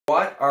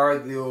What are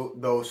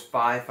those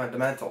 5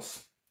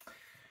 fundamentals?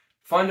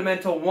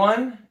 Fundamental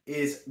 1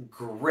 is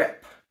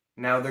grip.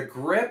 Now the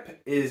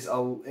grip is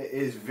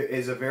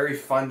a very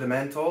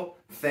fundamental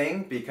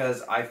thing,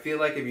 because I feel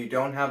like if you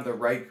don't have the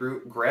right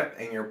grip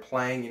and you're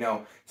playing,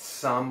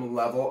 some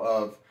level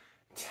of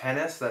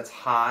tennis that's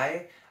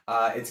high,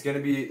 it's gonna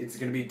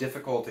be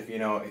difficult if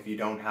you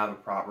don't have a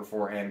proper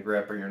forehand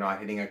grip, or you're not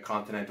hitting a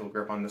continental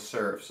grip on the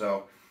serve.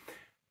 So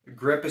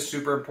grip is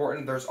super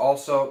important. There's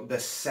also the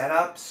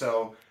setup.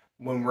 So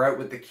when we're out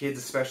with the kids,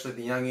 especially at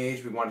the young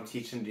age, we want to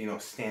teach them to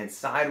stand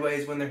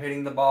sideways when they're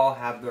hitting the ball,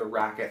 have their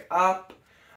racket up,